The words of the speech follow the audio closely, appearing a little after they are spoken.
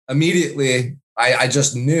immediately I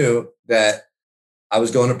just knew that I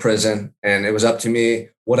was going to prison, and it was up to me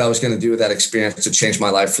what I was going to do with that experience to change my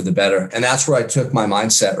life for the better. And that's where I took my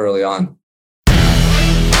mindset early on.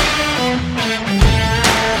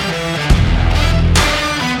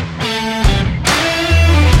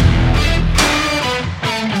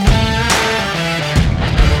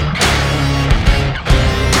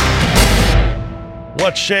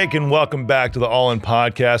 What's shaking? Welcome back to the All In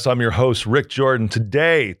Podcast. I'm your host, Rick Jordan.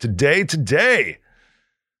 Today,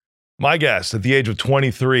 my guest at the age of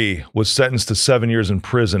 23 was sentenced to 7 years in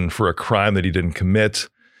prison for a crime that he didn't commit.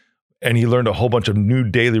 And he learned a whole bunch of new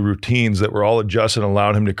daily routines that were all adjusted and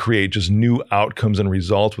allowed him to create just new outcomes and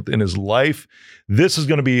results within his life. This is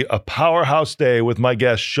going to be a powerhouse day with my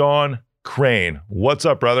guest, Sean Crane. What's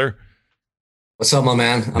up, brother? What's up, my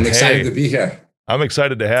man? I'm excited to be here. I'm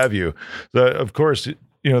excited to have you. Of course,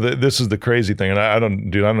 you know, this is the crazy thing. And I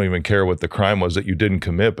don't even care what the crime was that you didn't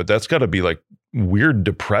commit, but that's got to be like weird,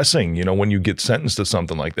 depressing, you know, when you get sentenced to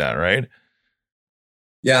something like that, right?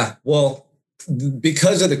 Yeah. Well,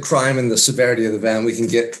 because of the crime and the severity of the event, we can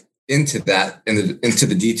get into that into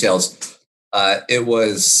the details. It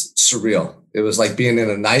was surreal. It was like being in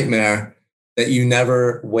a nightmare that you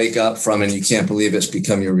never wake up from, and you can't believe it's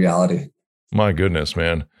become your reality. My goodness,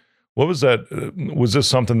 man. What was that? Was this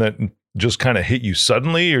something that just kind of hit you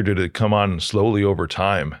suddenly, or did it come on slowly over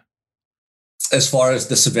time? As far as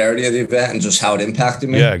the severity of the event and just how it impacted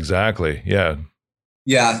me? Yeah, exactly. Yeah.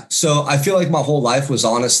 Yeah. So I feel like my whole life was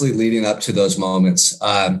honestly leading up to those moments.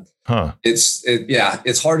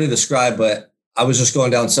 It's hard to describe, but I was just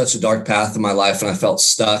going down such a dark path in my life, and I felt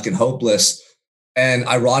stuck and hopeless. And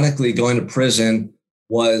ironically, going to prison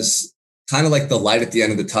was kind of like the light at the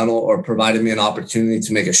end of the tunnel, or provided me an opportunity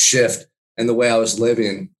to make a shift in the way I was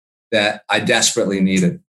living that I desperately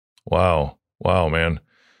needed. Wow, man.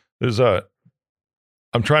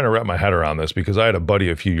 I'm trying to wrap my head around this, because I had a buddy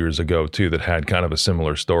a few years ago too that had kind of a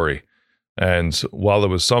similar story. And while it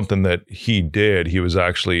was something that he did, he was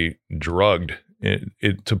actually drugged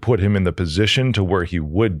to put him in the position to where he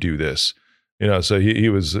would do this. You know, so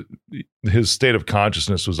his state of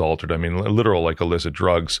consciousness was altered. I mean, literal like illicit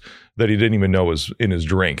drugs that he didn't even know was in his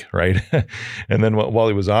drink, right? And then while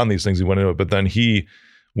he was on these things, he went into it. But then he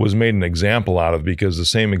was made an example out of, because the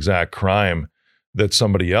same exact crime that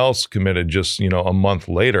somebody else committed just, you know, a month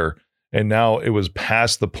later, and now it was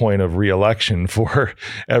past the point of re-election for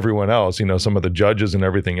everyone else, you know, some of the judges and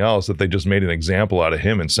everything else, that they just made an example out of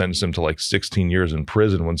him and sentenced him to like 16 years in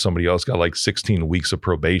prison when somebody else got like 16 weeks of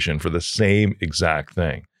probation for the same exact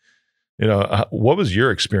thing. You know, what was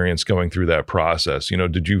your experience going through that process? You know,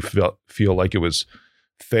 did you feel like it was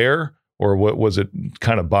fair, or what was it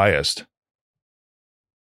kind of biased?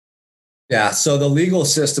 Yeah. So the legal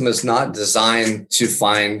system is not designed to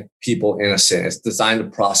find people innocent. It's designed to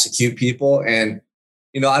prosecute people. And,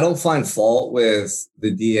 you know, I don't find fault with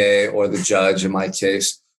the DA or the judge in my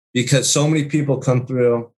case, because so many people come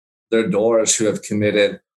through their doors who have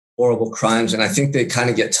committed horrible crimes. And I think they kind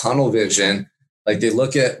of get tunnel vision. Like, they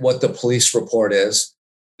look at what the police report is,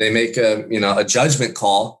 they make a judgment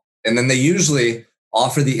call, and then they usually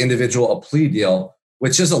offer the individual a plea deal,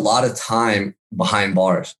 which is a lot of time behind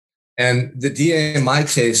bars. And the DA in my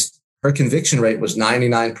case, her conviction rate was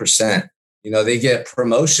 99%. You know, they get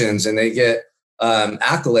promotions and they get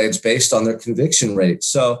accolades based on their conviction rate.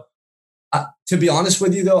 So to be honest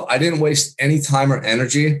with you, though, I didn't waste any time or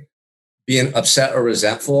energy being upset or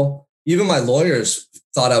resentful. Even my lawyers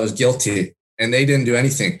thought I was guilty, and they didn't do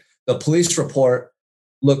anything. The police report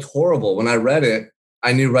looked horrible. When I read it,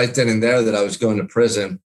 I knew right then and there that I was going to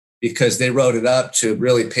prison, because they wrote it up to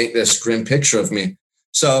really paint this grim picture of me.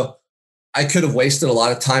 So I could have wasted a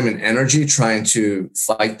lot of time and energy trying to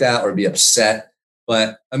fight that or be upset.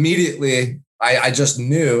 But immediately, I just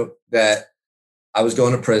knew that I was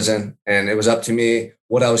going to prison, and it was up to me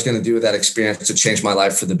what I was going to do with that experience to change my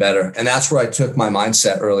life for the better. And that's where I took my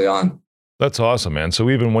mindset early on. That's awesome, man. So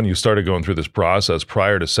even when you started going through this process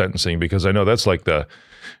prior to sentencing, because I know that's like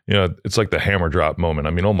it's like the hammer drop moment.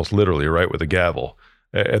 I mean, almost literally, right, with a gavel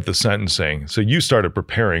at the sentencing. So you started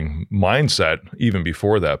preparing mindset even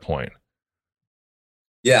before that point.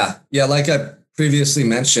 Yeah. Like I previously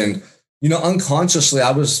mentioned, you know, unconsciously,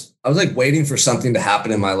 I was like waiting for something to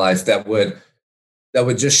happen in my life that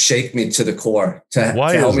would just shake me to the core.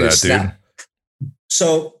 Why is that, dude?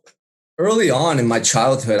 So early on in my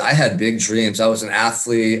childhood, I had big dreams. I was an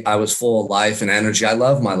athlete. I was full of life and energy. I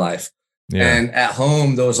love my life. Yeah. And at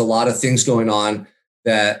home, there was a lot of things going on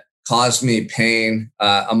that caused me pain,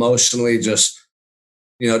 emotionally, just,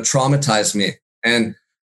 you know, traumatized me. And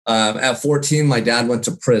at 14, my dad went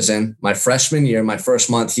to prison. My freshman year, my first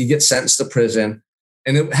month, he gets sentenced to prison.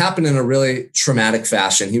 And it happened in a really traumatic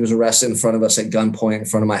fashion. He was arrested in front of us at gunpoint in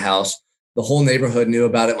front of my house. The whole neighborhood knew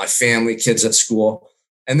about it, my family, kids at school.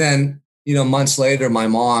 And then, months later, my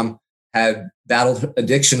mom had battled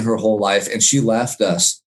addiction her whole life and she left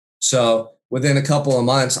us. So within a couple of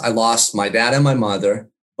months, I lost my dad and my mother,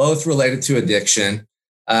 both related to addiction.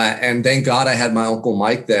 And thank God I had my Uncle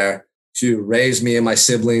Mike there to raise me and my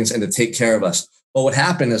siblings and to take care of us. But what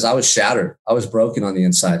happened is I was shattered. I was broken on the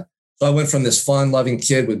inside. So I went from this fun, loving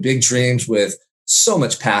kid with big dreams, with so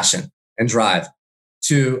much passion and drive,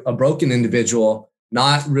 to a broken individual,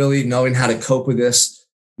 not really knowing how to cope with this,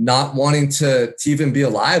 not wanting to even be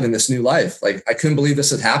alive in this new life. Like, I couldn't believe this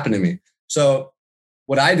had happened to me. So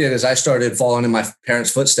what I did is I started following in my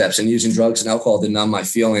parents' footsteps and using drugs and alcohol to numb my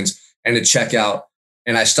feelings and to check out.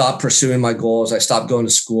 And I stopped pursuing my goals. I stopped going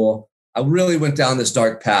to school. I really went down this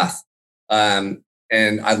dark path. And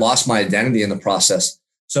I lost my identity in the process.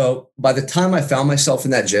 So by the time I found myself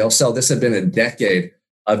in that jail cell, this had been a decade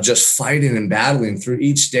of just fighting and battling through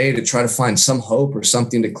each day to try to find some hope or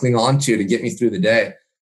something to cling on to get me through the day.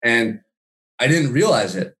 And I didn't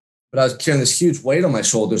realize it, but I was carrying this huge weight on my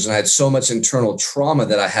shoulders and I had so much internal trauma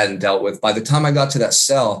that I hadn't dealt with. By the time I got to that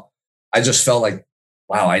cell, I just felt like,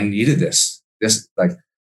 wow, I needed this.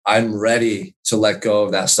 I'm ready to let go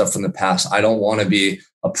of that stuff from the past. I don't want to be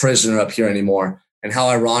a prisoner up here anymore. And how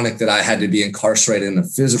ironic that I had to be incarcerated in a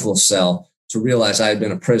physical cell to realize I had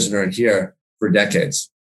been a prisoner in here for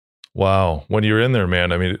decades. Wow. When you're in there,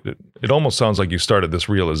 man, I mean, it almost sounds like you started this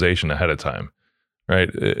realization ahead of time,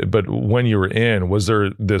 right? But when you were in, was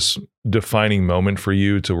there this defining moment for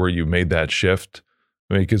you to where you made that shift?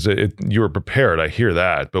 I mean, because you were prepared. I hear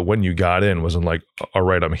that. But when you got in, wasn't like, all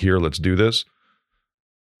right, I'm here. Let's do this.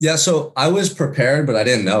 Yeah. So I was prepared, but I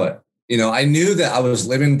didn't know it. I knew that I was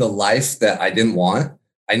living the life that I didn't want.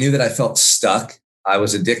 I knew that I felt stuck. I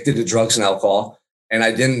was addicted to drugs and alcohol, and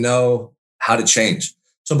I didn't know how to change.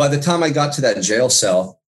 So by the time I got to that jail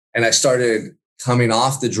cell and I started coming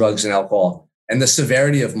off the drugs and alcohol and the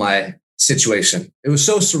severity of my situation, it was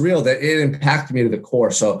so surreal that it impacted me to the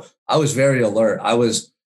core. So I was very alert. I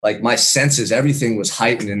was like, my senses, everything was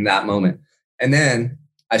heightened in that moment. And then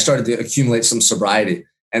I started to accumulate some sobriety.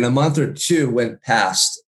 And a month or two went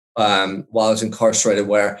past while I was incarcerated,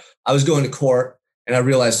 where I was going to court and I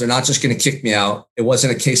realized they're not just going to kick me out. It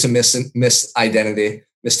wasn't a case of mistaken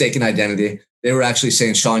identity. They were actually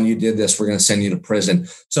saying, Sean, you did this. We're going to send you to prison.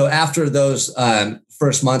 So after those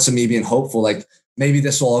first months of me being hopeful, like maybe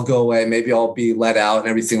this will all go away, maybe I'll be let out and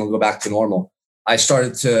everything will go back to normal, I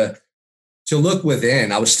started to look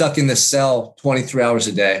within. I was stuck in this cell 23 hours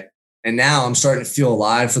a day. And now I'm starting to feel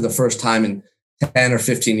alive for the first time in 10 or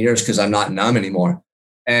 15 years because I'm not numb anymore.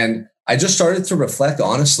 And I just started to reflect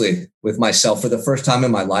honestly with myself for the first time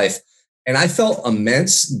in my life. And I felt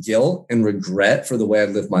immense guilt and regret for the way I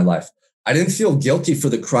lived my life. I didn't feel guilty for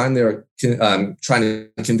the crime they were trying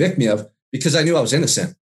to convict me of because I knew I was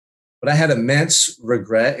innocent. But I had immense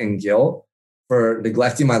regret and guilt for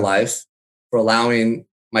neglecting my life, for allowing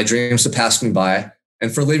my dreams to pass me by,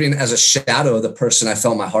 and for living as a shadow of the person I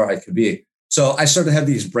felt in my heart I could be. So I started to have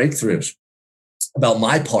these breakthroughs about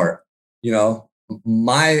my part.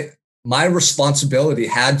 My responsibility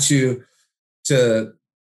had to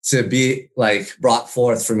be like brought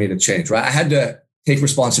forth for me to change, right? I had to take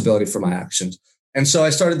responsibility for my actions. And so I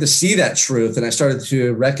started to see that truth and I started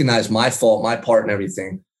to recognize my fault, my part and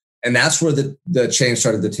everything. And that's where the change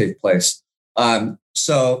started to take place.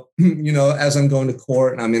 So, as I'm going to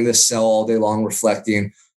court and I'm in this cell all day long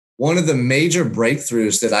reflecting, one of the major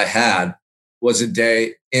breakthroughs that I had was a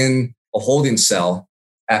day in a holding cell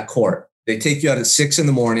at court. They take you out at 6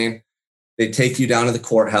 a.m. They take you down to the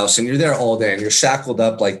courthouse and you're there all day and you're shackled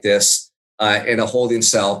up like this in a holding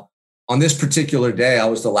cell. On this particular day, I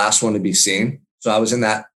was the last one to be seen. So I was in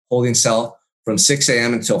that holding cell from 6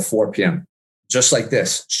 a.m. until 4 p.m., just like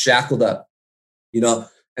this, shackled up,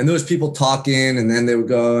 and there was people talking and then they would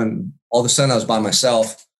go and all of a sudden I was by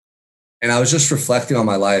myself and I was just reflecting on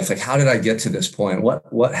my life. Like, how did I get to this point?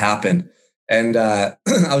 What happened? And I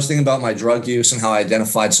was thinking about my drug use and how I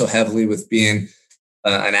identified so heavily with being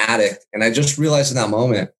an addict. And I just realized in that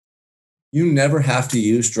moment, you never have to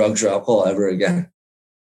use drugs or alcohol ever again.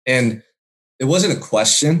 And it wasn't a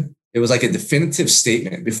question. It was like a definitive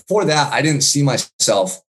statement. Before that, I didn't see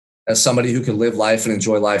myself as somebody who could live life and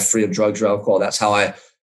enjoy life free of drugs or alcohol. That's how I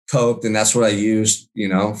coped. And that's what I used,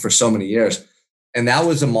 for so many years. And that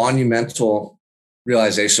was a monumental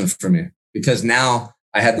realization for me because now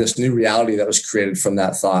I had this new reality that was created from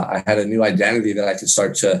that thought. I had a new identity that I could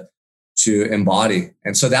start to embody.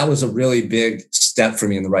 And so that was a really big step for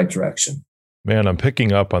me in the right direction. Man, I'm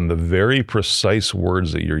picking up on the very precise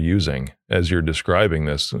words that you're using as you're describing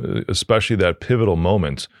this, especially that pivotal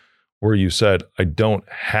moment where you said, I don't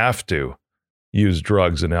have to use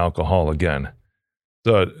drugs and alcohol again.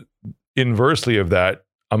 So inversely of that,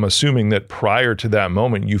 I'm assuming that prior to that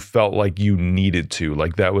moment, you felt like you needed to,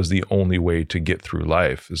 like that was the only way to get through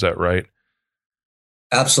life. Is that right?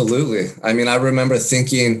 Absolutely. I mean, I remember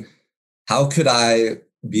thinking, how could I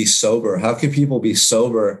be sober? How could people be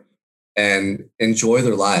sober and enjoy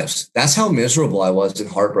their lives? That's how miserable I was and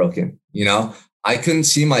heartbroken. You know, I couldn't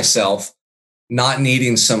see myself not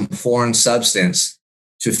needing some foreign substance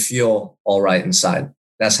to feel all right inside.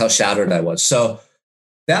 That's how shattered I was. So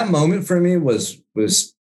that moment for me was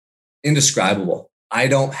indescribable. I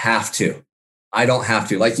don't have to.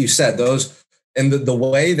 Like you said, those, and the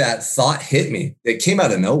way that thought hit me, it came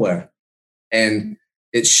out of nowhere. And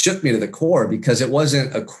it shook me to the core because it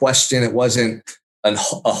wasn't a question. It wasn't a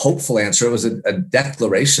hopeful answer. It was a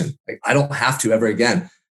declaration. Like, I don't have to ever again.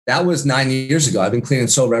 That was 9 years ago. I've been clean and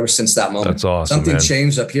sober ever since that moment. That's awesome. Something man.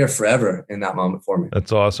 changed up here forever in that moment for me.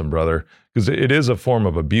 That's awesome, brother. Because it is a form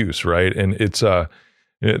of abuse, right? And it's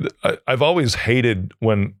I've always hated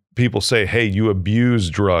when people say, hey, you abuse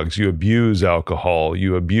drugs, you abuse alcohol,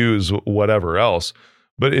 you abuse whatever else.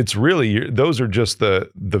 But it's really, those are just the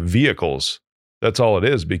vehicles. That's all it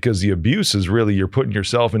is, because the abuse is really, you're putting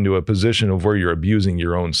yourself into a position of where you're abusing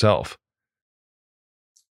your own self.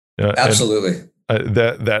 Absolutely.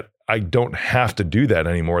 That I don't have to do that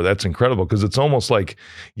anymore. That's incredible, because it's almost like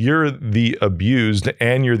you're the abused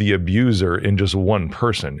and you're the abuser in just one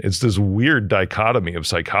person. It's this weird dichotomy of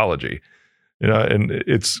psychology. And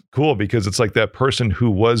it's cool because it's like that person who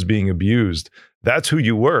was being abused, that's who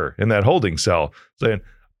you were in that holding cell, saying,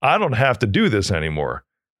 I don't have to do this anymore.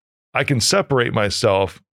 I can separate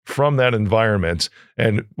myself from that environment,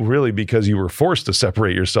 and really because you were forced to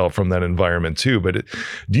separate yourself from that environment too. But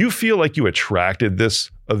do you feel like you attracted this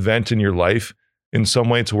event in your life in some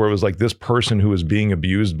way to where it was like this person who was being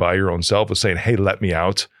abused by your own self was saying, hey, let me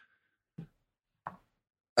out?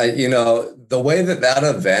 The way that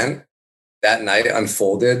event that night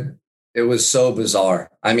unfolded, it was so bizarre.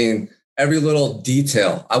 I mean, every little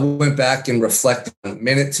detail, I went back and reflected on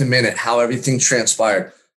minute to minute how everything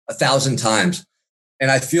transpired 1,000 times. And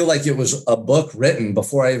I feel like it was a book written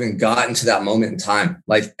before I even got into that moment in time.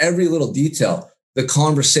 Like every little detail, the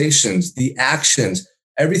conversations, the actions,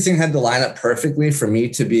 everything had to line up perfectly for me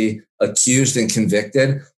to be accused and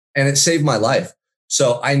convicted. And it saved my life.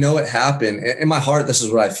 So I know it happened. In my heart, this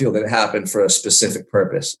is what I feel, that it happened for a specific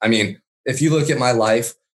purpose. I mean, if you look at my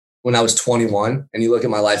life when I was 21 and you look at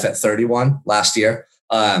my life at 31 last year,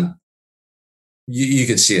 you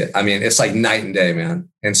could see it. I mean, it's like night and day, man.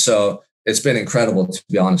 And so it's been incredible, to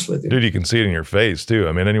be honest with you. Dude, you can see it in your face too.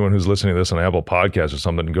 I mean, anyone who's listening to this on Apple Podcasts or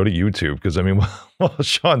something, go to YouTube. Because I mean, while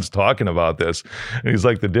Sean's talking about this, and he's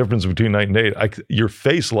like, the difference between night and day, your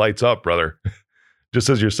face lights up, brother. Just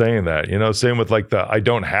as you're saying that, same with like I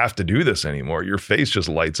don't have to do this anymore. Your face just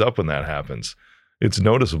lights up when that happens. It's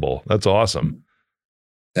noticeable. That's awesome.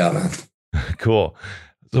 Yeah, man. Cool.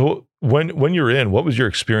 So when you're in, what was your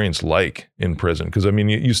experience like in prison? Because I mean,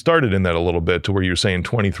 you started in that a little bit to where you're saying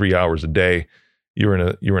 23 hours a day, you're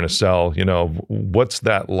in a cell. What's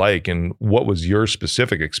that like, and what was your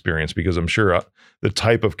specific experience? Because I'm sure the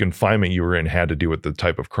type of confinement you were in had to do with the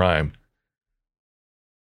type of crime.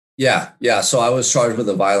 Yeah. So I was charged with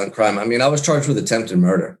a violent crime. I mean, I was charged with attempted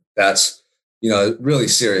murder. That's really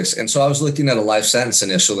serious. And so I was looking at a life sentence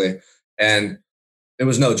initially, and it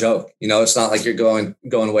was no joke. It's not like you're going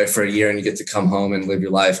away for a year and you get to come home and live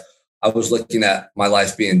your life. I was looking at my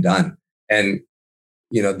life being done. And,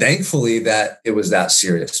 thankfully that it was that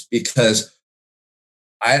serious, because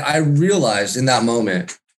I realized in that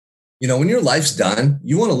moment, when your life's done,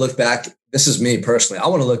 you want to look back. This is me personally. I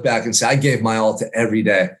want to look back and say, I gave my all to every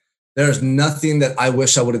day. There's nothing that I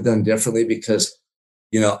wish I would have done differently, because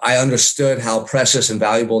I understood how precious and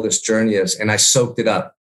valuable this journey is, and I soaked it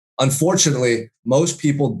up. Unfortunately, most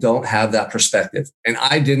people don't have that perspective, and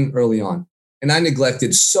I didn't early on. And I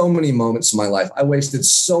neglected so many moments in my life. I wasted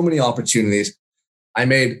so many opportunities. I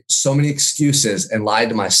made so many excuses and lied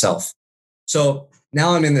to myself. So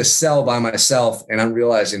now I'm in this cell by myself, and I'm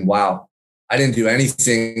realizing, wow, I didn't do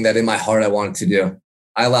anything that in my heart I wanted to do.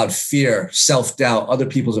 I allowed fear, self-doubt, other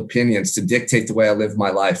people's opinions to dictate the way I lived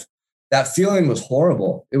my life. That feeling was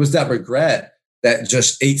horrible. It was that regret that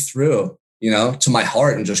just ate through, to my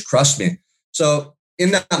heart and just crushed me. So in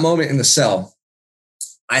that moment in the cell,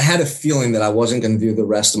 I had a feeling that I wasn't going to do the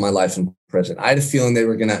rest of my life in prison. I had a feeling they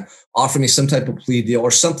were going to offer me some type of plea deal or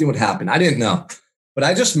something would happen. I didn't know. But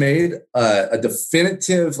I just made a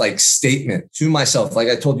definitive like statement to myself. Like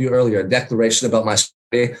I told you earlier, a declaration about my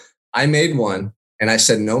story. I made one and I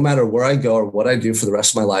said, no matter where I go or what I do for the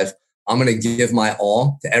rest of my life, I'm going to give my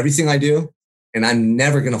all to everything I do. And I'm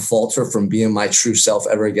never going to falter from being my true self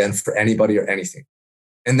ever again for anybody or anything.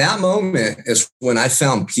 And that moment is when I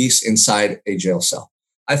found peace inside a jail cell.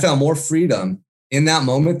 I found more freedom in that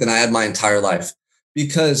moment than I had my entire life,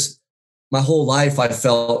 because my whole life I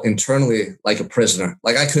felt internally like a prisoner.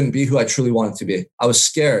 Like I couldn't be who I truly wanted to be. I was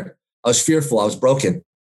scared. I was fearful. I was broken.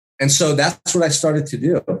 And so that's what I started to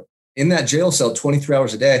do. In that jail cell, 23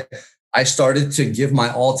 hours a day, I started to give my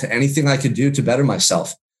all to anything I could do to better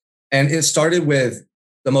myself. And it started with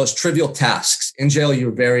the most trivial tasks. In jail,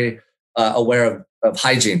 you're very aware of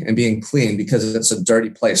hygiene and being clean because it's a dirty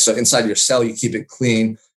place. So inside your cell, you keep it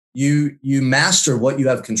clean. You master what you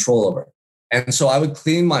have control over. And so I would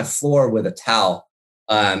clean my floor with a towel,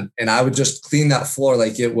 and I would just clean that floor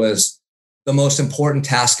like it was the most important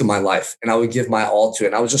task of my life. And I would give my all to it.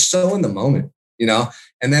 And I was just so in the moment, you know?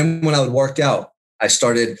 And then when I would work out, I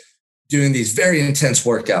started doing these very intense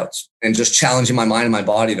workouts and just challenging my mind and my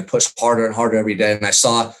body to push harder and harder every day. And I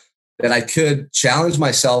saw that I could challenge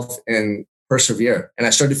myself and persevere. And I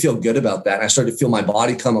started to feel good about that. And I started to feel my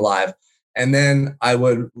body come alive. And then I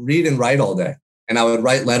would read and write all day, and I would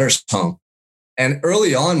write letters home. And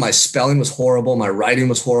early on, my spelling was horrible. My writing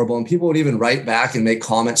was horrible. And people would even write back and make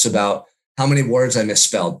comments about how many words I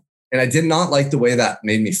misspelled. And I did not like the way that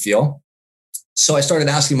made me feel. So I started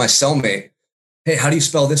asking my cellmate, hey, how do you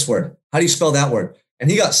spell this word? How do you spell that word? And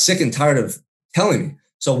he got sick and tired of telling me.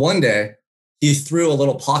 So one day he threw a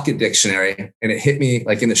little pocket dictionary and it hit me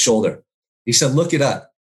like in the shoulder. He said, look it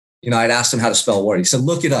up. You know, I'd asked him how to spell a word. He said,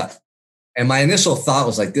 look it up. And my initial thought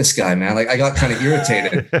was like, this guy, man, like I got kind of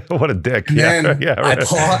irritated. What a dick. And yeah. then Yeah, right.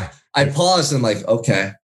 I paused and I'm like,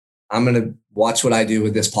 okay, I'm going to watch what I do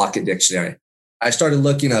with this pocket dictionary. I started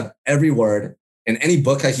looking up every word, and any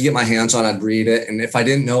book I could get my hands on, I'd read it. And if I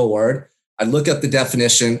didn't know a word, I'd look up the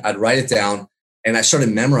definition, I'd write it down, and I started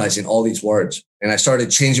memorizing all these words. And I started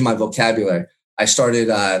changing my vocabulary. I started,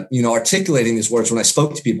 articulating these words when I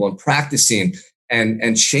spoke to people and practicing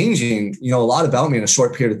and changing, a lot about me in a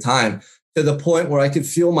short period of time, to the point where I could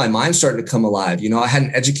feel my mind starting to come alive. I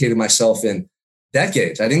hadn't educated myself in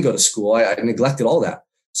decades. I didn't go to school. I neglected all that.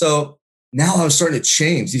 So now I was starting to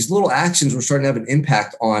change. These little actions were starting to have an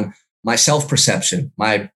impact on my self-perception,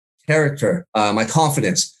 my character, my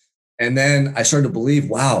confidence. And then I started to believe,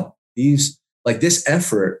 wow, this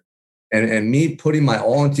effort and me putting my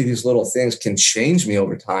all into these little things can change me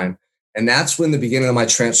over time. And that's when the beginning of my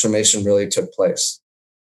transformation really took place.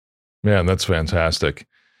 Man, that's fantastic.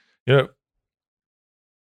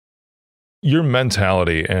 Your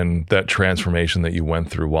mentality and that transformation that you went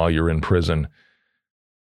through while you're in prison,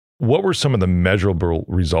 what were some of the measurable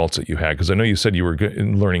results that you had? Because I know you said you were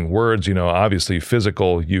learning words, obviously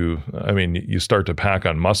physical, you start to pack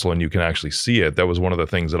on muscle and you can actually see it. That was one of the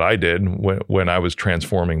things that I did when I was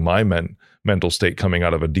transforming my mental state coming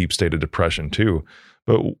out of a deep state of depression too.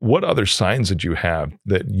 But what other signs did you have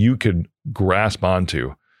that you could grasp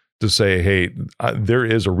onto to say, hey, there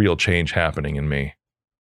is a real change happening in me?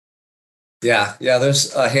 Yeah.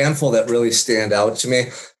 There's a handful that really stand out to me,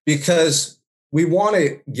 because we want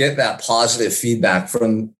to get that positive feedback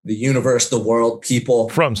from the universe, the world, people.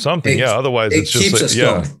 From something. Otherwise, it's just keeps us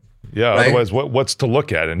going. Yeah. Right? Otherwise, what's to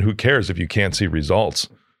look at, and who cares if you can't see results?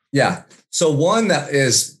 Yeah. So one that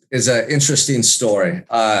is an interesting story.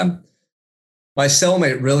 My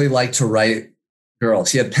cellmate really liked to write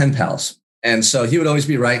girls. He had pen pals. And so he would always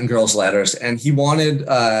be writing girls letters, and he wanted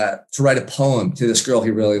to write a poem to this girl he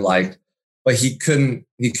really liked, but he couldn't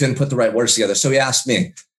put the right words together. So he asked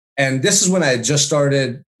me. And this is when I had just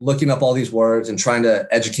started looking up all these words and trying to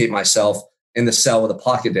educate myself in the cell with a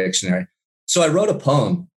pocket dictionary. So I wrote a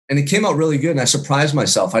poem, and it came out really good. And I surprised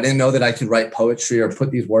myself. I didn't know that I could write poetry or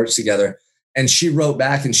put these words together. And she wrote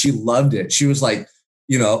back and she loved it. She was like,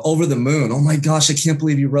 over the moon. Oh my gosh, I can't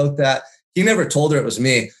believe you wrote that. He never told her it was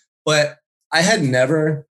me, but I had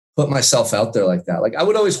never put myself out there like that. Like I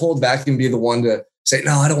would always hold back and be the one to say,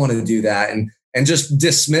 no, I don't want to do that. And just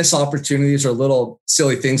dismiss opportunities or little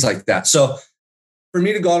silly things like that. So for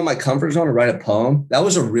me to go out of my comfort zone and write a poem, that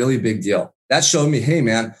was a really big deal. That showed me, hey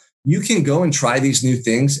man, you can go and try these new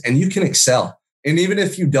things and you can excel. And even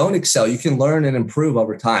if you don't excel, you can learn and improve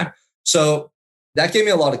over time. So that gave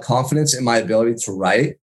me a lot of confidence in my ability to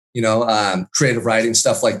write, creative writing,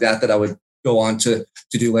 stuff like that I would go on to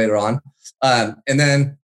do later on. And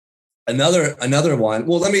then another one.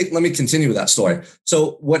 Well, let me continue with that story.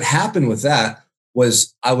 So what happened with that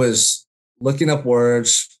was I was looking up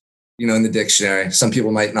words, in the dictionary. Some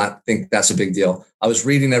people might not think that's a big deal. I was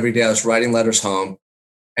reading every day. I was writing letters home,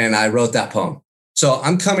 and I wrote that poem. So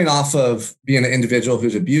I'm coming off of being an individual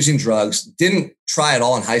who's abusing drugs, didn't try at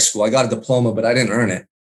all in high school. I got a diploma, but I didn't earn it.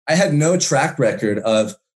 I had no track record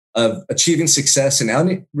of achieving success in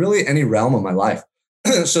any realm of my life.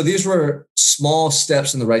 So these were small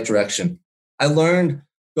steps in the right direction. I learned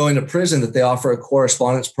going to prison that they offer a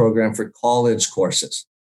correspondence program for college courses.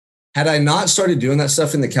 Had I not started doing that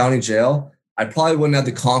stuff in the county jail, I probably wouldn't have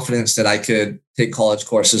the confidence that I could take college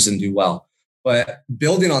courses and do well. But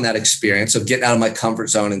building on that experience of getting out of my comfort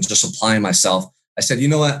zone and just applying myself, I said, you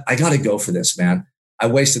know what? I got to go for this, man. I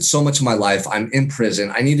wasted so much of my life. I'm in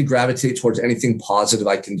prison. I need to gravitate towards anything positive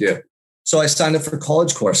I can do. So I signed up for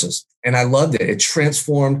college courses and I loved it. It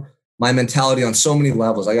transformed my mentality on so many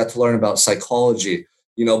levels. I got to learn about psychology,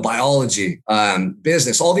 biology,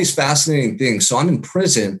 business, all these fascinating things. So I'm in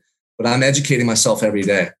prison, but I'm educating myself every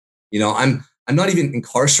day. I'm not even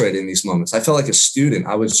incarcerated in these moments. I felt like a student.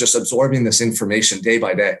 I was just absorbing this information day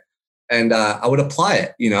by day. And I would apply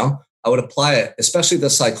it, I would apply it, especially the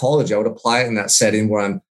psychology. I would apply it in that setting where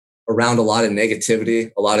I'm around a lot of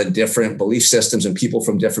negativity, a lot of different belief systems and people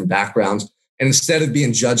from different backgrounds. And instead of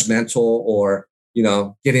being judgmental or,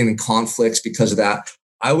 getting in conflicts because of that,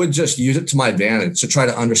 I would just use it to my advantage to try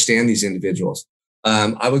to understand these individuals.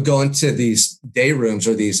 I would go into these day rooms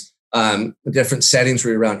or these different settings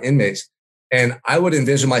where you're around inmates. And I would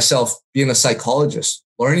envision myself being a psychologist,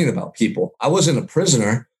 learning about people. I wasn't a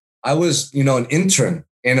prisoner. I was, an intern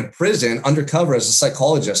in a prison undercover as a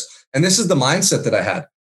psychologist. And this is the mindset that I had,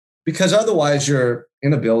 because otherwise you're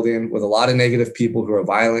in a building with a lot of negative people who are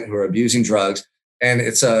violent, who are abusing drugs, and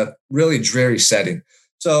it's a really dreary setting.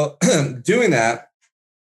 So doing that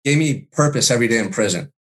gave me purpose every day in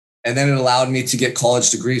prison. And then it allowed me to get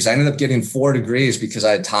college degrees. I ended up getting 4 degrees because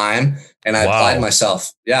I had time and I applied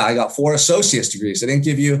myself. Yeah, I got 4 associate's degrees. They didn't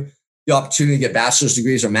give you the opportunity to get bachelor's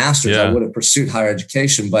degrees or master's. I would have pursued higher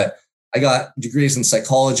education, but I got degrees in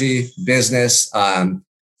psychology, business,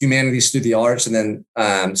 humanities through the arts, and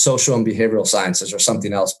then social and behavioral sciences or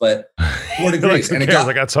something else. But 4 degrees. Like,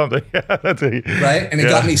 I got something. Right. And it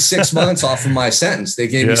got me 6 months off of my sentence. They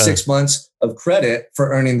gave me 6 months of credit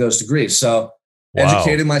for earning those degrees. So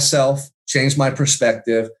educated myself, changed my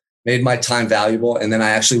perspective, made my time valuable. And then I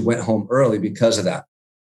actually went home early because of that.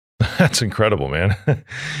 That's incredible, man.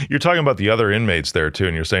 You're talking about the other inmates there too.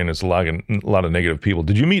 And you're saying it's a lot of negative people.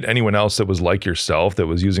 Did you meet anyone else that was like yourself that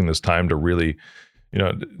was using this time to really,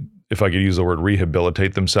 if I could use the word,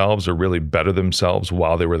 rehabilitate themselves or really better themselves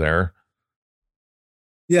while they were there?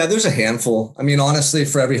 Yeah, there's a handful. I mean, honestly,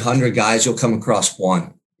 for every 100 guys, you'll come across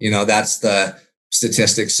one. That's the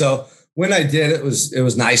statistic. So when I did, it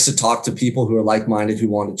was nice to talk to people who are like-minded, who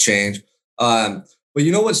want to change. But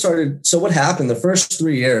what happened the first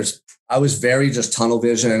 3 years, I was very just tunnel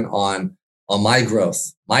vision on my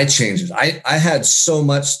growth, my changes. I had so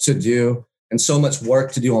much to do and so much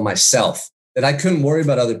work to do on myself that I couldn't worry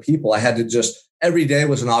about other people. I had to just, every day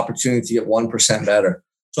was an opportunity to get 1% better.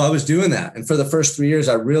 So I was doing that. And for the first 3 years,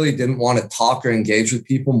 I really didn't want to talk or engage with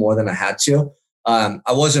people more than I had to. I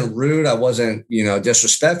wasn't rude. I wasn't,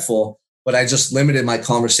 disrespectful, but I just limited my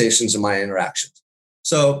conversations and my interactions.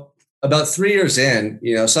 So about 3 years in,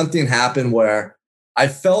 something happened where I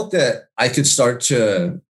felt that I could start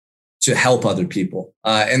to help other people.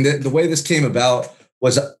 And the way this came about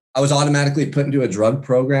was I was automatically put into a drug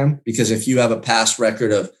program, because if you have a past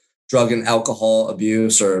record of drug and alcohol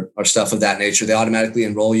abuse or stuff of that nature, they automatically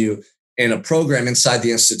enroll you in a program inside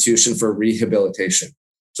the institution for rehabilitation.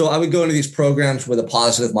 So I would go into these programs with a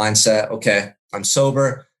positive mindset. Okay, I'm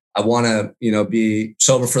sober. I want to, be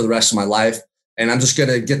sober for the rest of my life. And I'm just going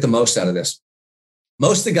to get the most out of this.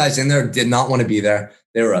 Most of the guys in there did not want to be there.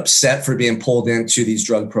 They were upset for being pulled into these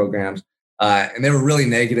drug programs. And they were really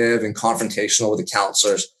negative and confrontational with the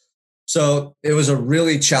counselors. So it was a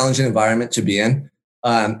really challenging environment to be in.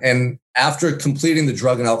 And after completing the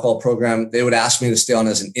drug and alcohol program, they would ask me to stay on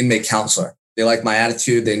as an inmate counselor. They liked my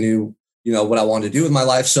attitude. They knew, what I wanted to do with my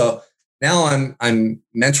life. So now I'm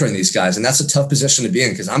mentoring these guys, and that's a tough position to be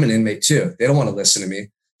in because I'm an inmate too. They don't want to listen to me.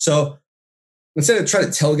 So instead of trying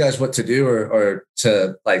to tell guys what to do or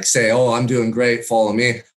to say, oh, I'm doing great, follow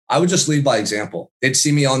me, I would just lead by example. They'd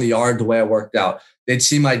see me on the yard, the way I worked out. They'd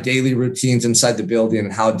see my daily routines inside the building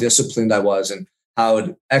and how disciplined I was and how I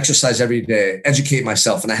would exercise every day, educate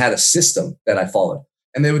myself. And I had a system that I followed.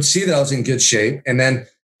 And they would see that I was in good shape. And then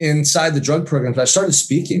inside the drug programs, I started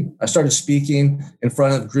speaking. In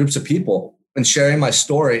front of groups of people and sharing my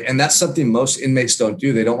story. And that's something most inmates don't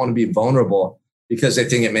do. They don't want to be vulnerable because they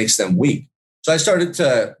think it makes them weak. So I started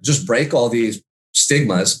to just break all these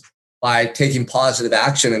stigmas by taking positive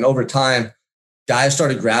action. And over time, guys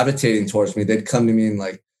started gravitating towards me. They'd come to me and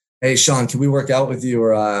like, hey, Sean, can we work out with you?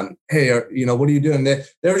 Or, hey, what are you doing? They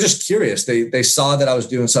were just curious. They saw that I was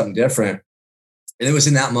doing something different. And it was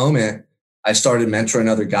in that moment, I started mentoring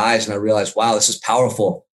other guys and I realized, wow, this is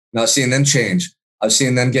powerful. And I was seeing them change. I was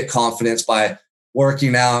seeing them get confidence by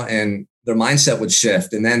working out, and their mindset would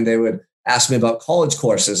shift. And then they would ask me about college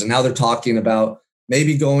courses. And now they're talking about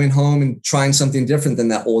maybe going home and trying something different than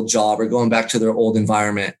that old job or going back to their old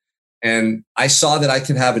environment. And I saw that I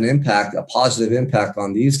could have an impact, a positive impact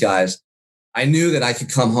on these guys. I knew that I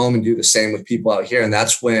could come home and do the same with people out here. And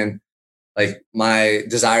that's when like my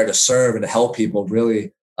desire to serve and to help people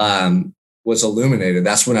really was illuminated.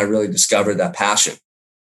 That's when I really discovered that passion.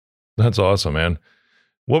 That's awesome, man.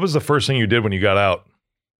 What was the first thing you did when you got out?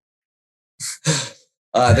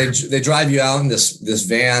 They drive you out in this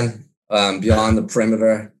van beyond the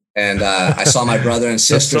perimeter. And I saw my brother and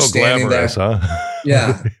sister standing glamorous, there. Huh?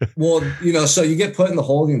 Yeah. Well, so you get put in the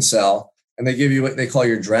holding cell and they give you what they call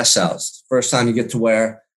your dress outs. First time you get to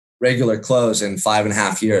wear regular clothes in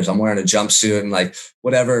 5.5 years. I'm wearing a jumpsuit and like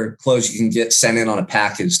whatever clothes you can get sent in on a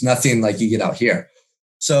package, nothing like you get out here.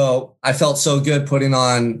 So I felt so good putting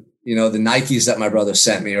on, the Nikes that my brother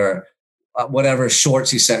sent me or whatever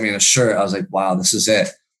shorts he sent me in a shirt. I was like, wow, this is it.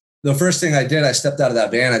 The first thing I did, I stepped out of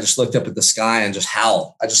that van. I just looked up at the sky and just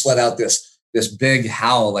howled. I just let out this big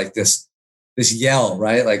howl, like this yell,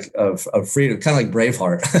 right? Like of freedom, kind of like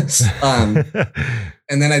Braveheart.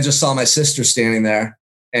 And then I just saw my sister standing there,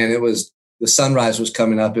 and the sunrise was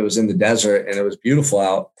coming up. It was in the desert and it was beautiful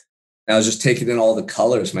out. And I was just taking in all the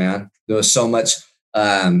colors, man. There was so much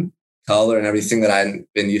color and everything that I hadn't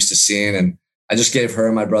been used to seeing. And I just gave her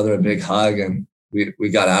and my brother a big hug, and we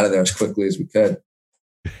got out of there as quickly as we could.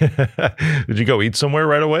 Did you go eat somewhere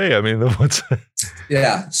right away? I mean, what's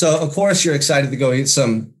Yeah. So of course you're excited to go eat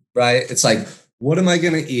some, right? It's like, what am I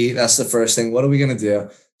going to eat? That's the first thing. What are we going to do?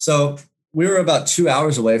 So we were about 2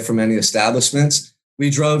 hours away from any establishments. We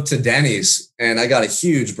drove to Denny's and I got a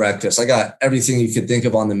huge breakfast. I got everything you could think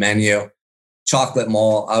of on the menu, chocolate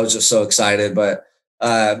malt. I was just so excited, but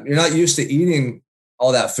you're not used to eating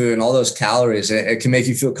all that food and all those calories. It can make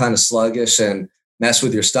you feel kind of sluggish and mess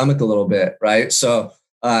with your stomach a little bit. Right. So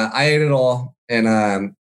I ate it all.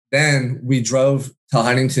 And then we drove to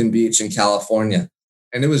Huntington Beach in California,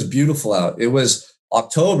 and it was beautiful out. It was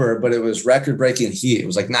October, but it was record-breaking heat. It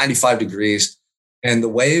was like 95 degrees, and the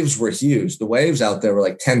waves were huge. The waves out there were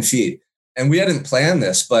like 10 feet. And we hadn't planned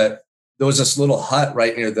this, but there was this little hut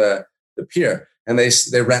right near the pier, and they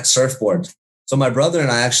rent surfboards. So my brother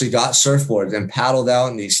and I actually got surfboards and paddled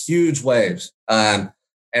out in these huge waves. And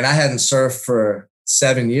I hadn't surfed for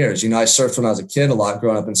 7 years. I surfed when I was a kid a lot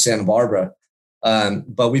growing up in Santa Barbara.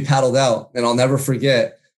 But we paddled out, and I'll never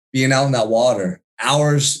forget being out in that water,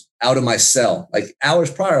 hours out of my cell. Like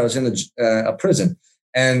hours prior, I was in a prison,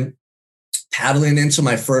 and paddling into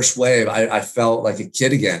my first wave, I felt like a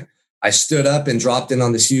kid again. I stood up and dropped in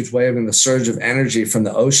on this huge wave, and the surge of energy from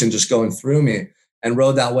the ocean just going through me, and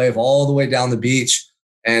rode that wave all the way down the beach.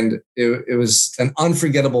 And it was an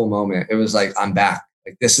unforgettable moment. It was like, I'm back.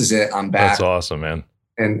 Like, this is it. I'm back. That's awesome, man.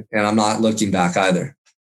 And I'm not looking back either.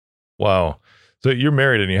 Wow. So you're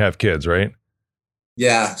married and you have kids, right?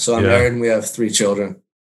 Yeah. So I'm married and we have 3 children.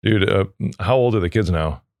 Dude, how old are the kids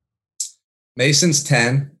now? Mason's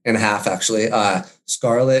 10 and a half, actually.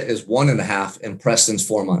 Scarlett is 1.5 and Preston's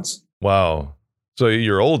 4 months. Wow. So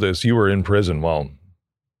your oldest, you were in prison while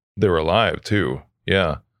they were alive too.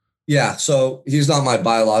 Yeah. Yeah. So he's not my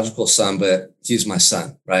biological son, but he's my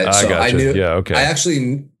son. Right. I knew, yeah. Okay. I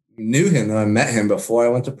actually knew him and I met him before I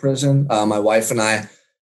went to prison. My wife and I,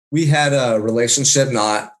 we had a relationship,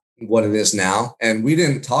 not what it is now. And we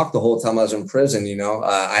didn't talk the whole time I was in prison.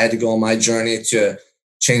 I had to go on my journey to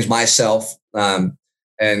change myself.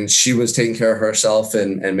 And she was taking care of herself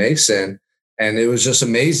and Mason. And it was just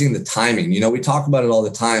amazing, the timing. We talk about it all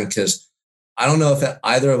the time because I don't know if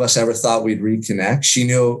either of us ever thought we'd reconnect. She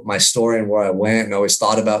knew my story and where I went and always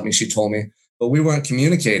thought about me. She told me, but we weren't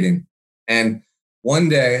communicating. And one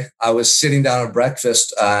day I was sitting down at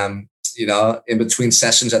breakfast, in between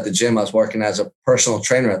sessions at the gym. I was working as a personal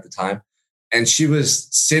trainer at the time. And she was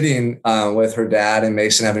sitting with her dad and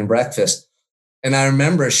Mason having breakfast. And I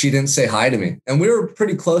remember she didn't say hi to me. And we were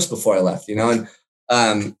pretty close before I left, and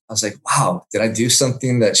I was like, wow, did I do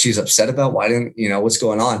something that she's upset about? Why didn't, what's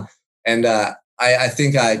going on? And I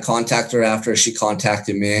think I contacted her after she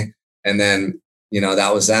contacted me. And then,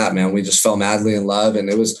 that was that, man. We just fell madly in love. And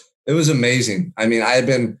it was amazing. I mean, I had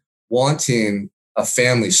been wanting a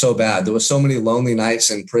family so bad. There was so many lonely nights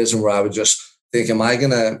in prison where I would just think, am I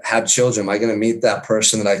going to have children? Am I going to meet that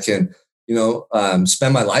person that I can,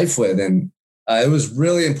 spend my life with. And it was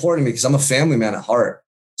really important to me because I'm a family man at heart.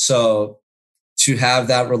 So to have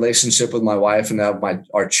that relationship with my wife and have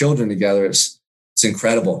our children together, it's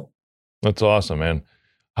incredible. That's awesome, man.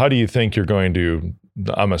 How do you think you're going to,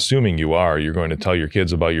 I'm assuming you're going to tell your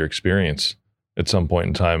kids about your experience at some point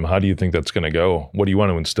in time. How do you think that's going to go? What do you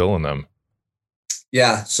want to instill in them?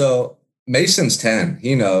 Yeah. So Mason's 10.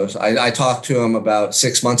 He knows. I talked to him about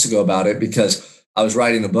 6 months ago about it because I was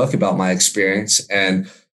writing a book about my experience and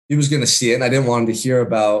he was going to see it. And I didn't want him to hear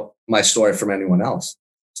about my story from anyone else.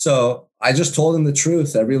 So I just told him the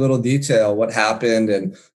truth, every little detail, what happened,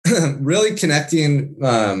 and really connecting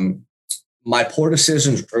my poor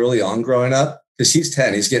decisions early on growing up, because he's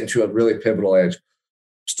 10, he's getting to a really pivotal age,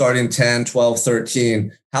 starting 10, 12,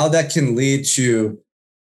 13, how that can lead to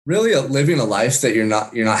really living a life that you're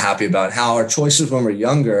not happy about. How our choices when we're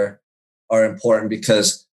younger are important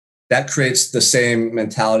because that creates the same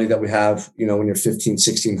mentality that we have, when you're 15,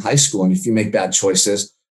 16, high school. And if you make bad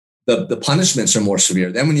choices, the punishments are more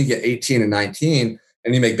severe. Then when you get 18 and 19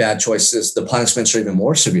 and you make bad choices, the punishments are even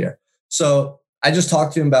more severe. So I just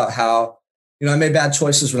talked to him about how, I made bad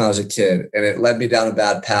choices when I was a kid and it led me down a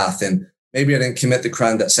bad path. And maybe I didn't commit the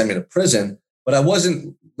crime that sent me to prison, but I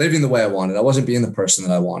wasn't living the way I wanted. I wasn't being the person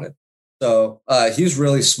that I wanted. So he's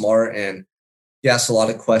really smart and he asks a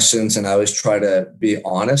lot of questions, and I always try to be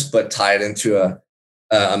honest, but tie it into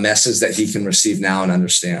a message that he can receive now and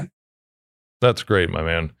understand. That's great, my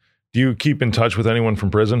man. Do you keep in touch with anyone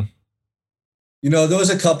from prison? There was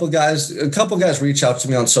a couple guys reach out to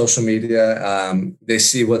me on social media. They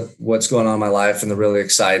see what's going on in my life and they're really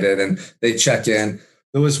excited and they check in.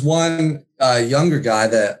 There was one younger guy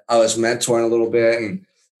that I was mentoring a little bit,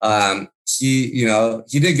 and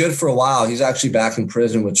he did good for a while. He's actually back in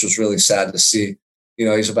prison, which was really sad to see.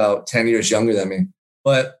 He's about 10 years younger than me.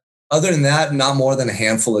 But other than that, not more than a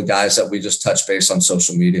handful of guys that we just touch base on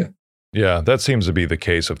social media. Yeah, that seems to be the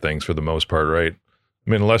case of things for the most part, right? I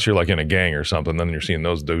mean, unless you're like in a gang or something, then you're seeing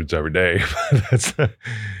those dudes every day.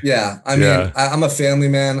 I'm a family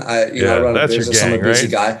man. I run a business. Gang, I'm a busy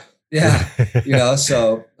guy. Yeah.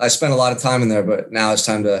 So I spent a lot of time in there, but now it's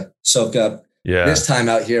time to soak up this time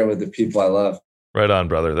out here with the people I love. Right on,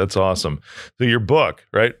 brother. That's awesome. So your book,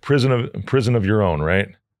 right? Prison of Your Own, right?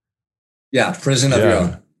 Yeah. Prison of Your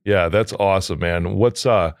Own. Yeah. That's awesome, man. What's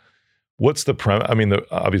the premise? I mean,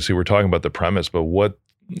 obviously we're talking about the premise, but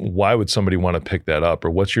why would somebody want to pick that up, or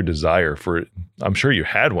what's your desire for it? I'm sure you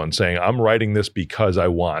had one saying, I'm writing this because I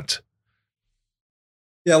want.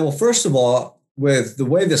 Yeah. Well, first of all, with the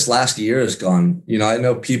way this last year has gone, I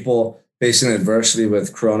know people facing adversity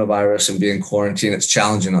with coronavirus and being quarantined, it's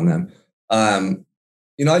challenging on them. I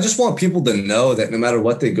just want people to know that no matter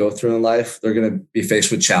what they go through in life, they're going to be faced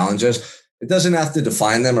with challenges. It doesn't have to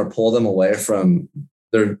define them or pull them away from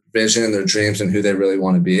their vision and their dreams and who they really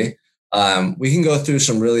want to be. We can go through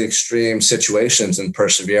some really extreme situations and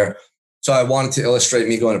persevere. So I wanted to illustrate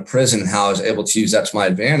me going to prison and how I was able to use that to my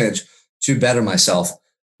advantage to better myself.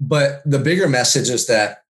 But the bigger message is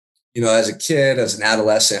that, as a kid, as an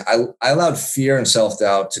adolescent, I allowed fear and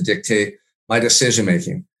self-doubt to dictate my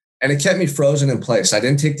decision-making. And it kept me frozen in place. I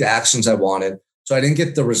didn't take the actions I wanted. So I didn't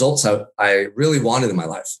get the results I really wanted in my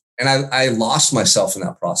life. And I lost myself in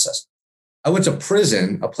that process. I went to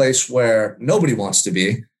prison, a place where nobody wants to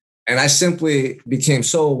be. And I simply became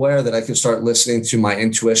so aware that I could start listening to my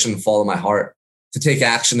intuition, follow my heart, to take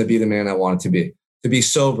action to be the man I wanted to be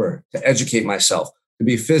sober, to educate myself, to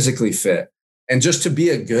be physically fit, and just to be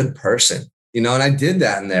a good person, and I did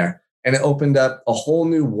that in there. And it opened up a whole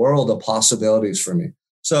new world of possibilities for me.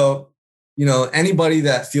 So, anybody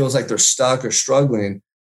that feels like they're stuck or struggling,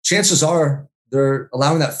 chances are they're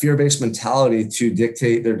allowing that fear-based mentality to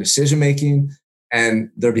dictate their decision-making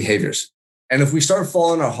and their behaviors. And if we start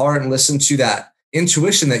following our heart and listen to that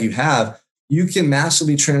intuition that you have, you can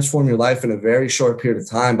massively transform your life in a very short period of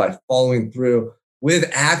time by following through with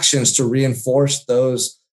actions to reinforce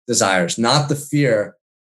those desires, not the fear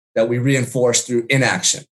that we reinforce through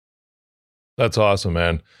inaction. That's awesome,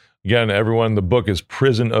 man. Again, everyone, the book is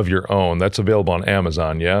Prison of Your Own. That's available on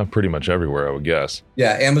Amazon, yeah? Pretty much everywhere, I would guess.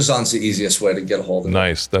 Yeah, Amazon's the easiest way to get a hold of it.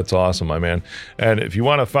 Nice. That's awesome, my man. And if you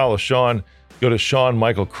want to follow Sean, go to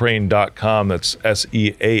SeanMichaelCrane.com. That's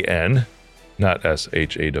SEAN, not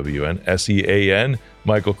SHAWN, SEAN,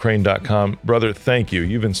 MichaelCrane.com. Brother, thank you.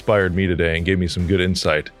 You've inspired me today and gave me some good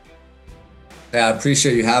insight. Yeah, I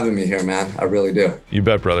appreciate you having me here, man. I really do. You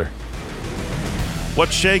bet, brother.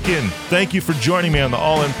 What's shaking? Thank you for joining me on the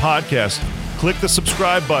All In Podcast. Click the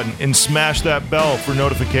subscribe button and smash that bell for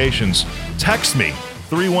notifications. Text me,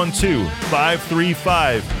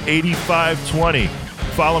 312-535-8520.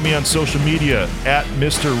 Follow me on social media at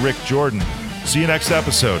Mr. Rick Jordan. See you next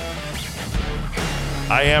episode.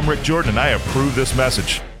 I am Rick Jordan, and I approve this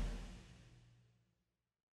message.